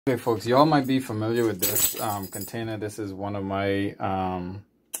Okay, folks, y'all might be familiar with this container. This is one of my,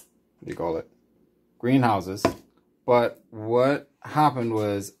 what do you call it? Greenhouses. But what happened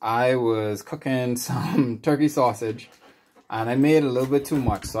was I was cooking some turkey sausage and I made a little bit too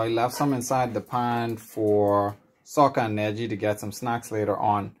much. So I left some inside the pan for Sokka and Neji to get some snacks later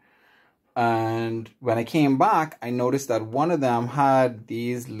on. And when I came back, I noticed that one of them had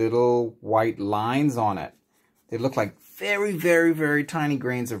these little white lines on it. They look like very, very, very tiny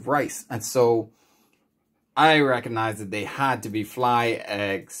grains of rice. And so I recognized that they had to be fly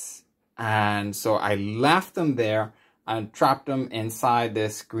eggs. And so I left them there and trapped them inside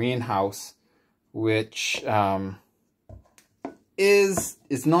this greenhouse, which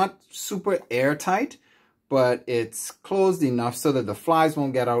is not super airtight, but it's closed enough so that the flies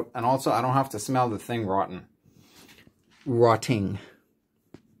won't get out. And also I don't have to smell the thing rotting.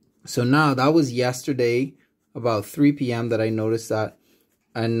 So now that was yesterday, about 3 p.m. that I noticed that.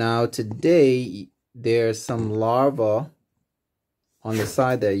 And now today, there's some larvae on the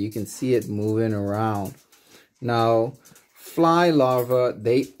side there. You can see it moving around. Now, fly larvae,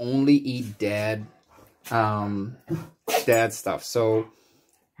 they only eat dead stuff. So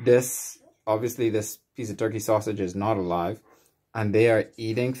this, obviously this piece of turkey sausage is not alive. And they are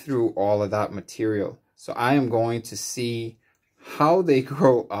eating through all of that material. So I am going to see how they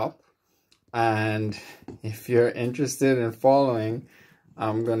grow up. And if you're interested in following,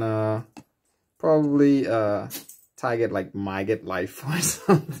 I'm gonna probably tag it like Myget Life or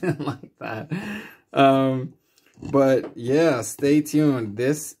something like that. But yeah, stay tuned.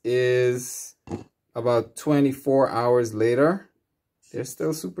 This is about 24 hours later. They're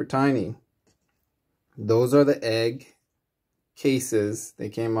still super tiny. Those are the egg cases. They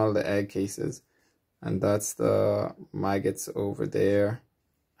came out of the egg cases. And that's the maggots over there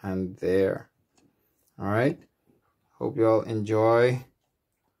and there. All right, hope y'all enjoy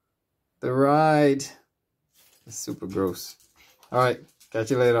the ride. It's super gross. All right, catch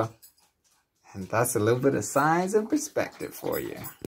you later. And that's a little bit of science and perspective for you.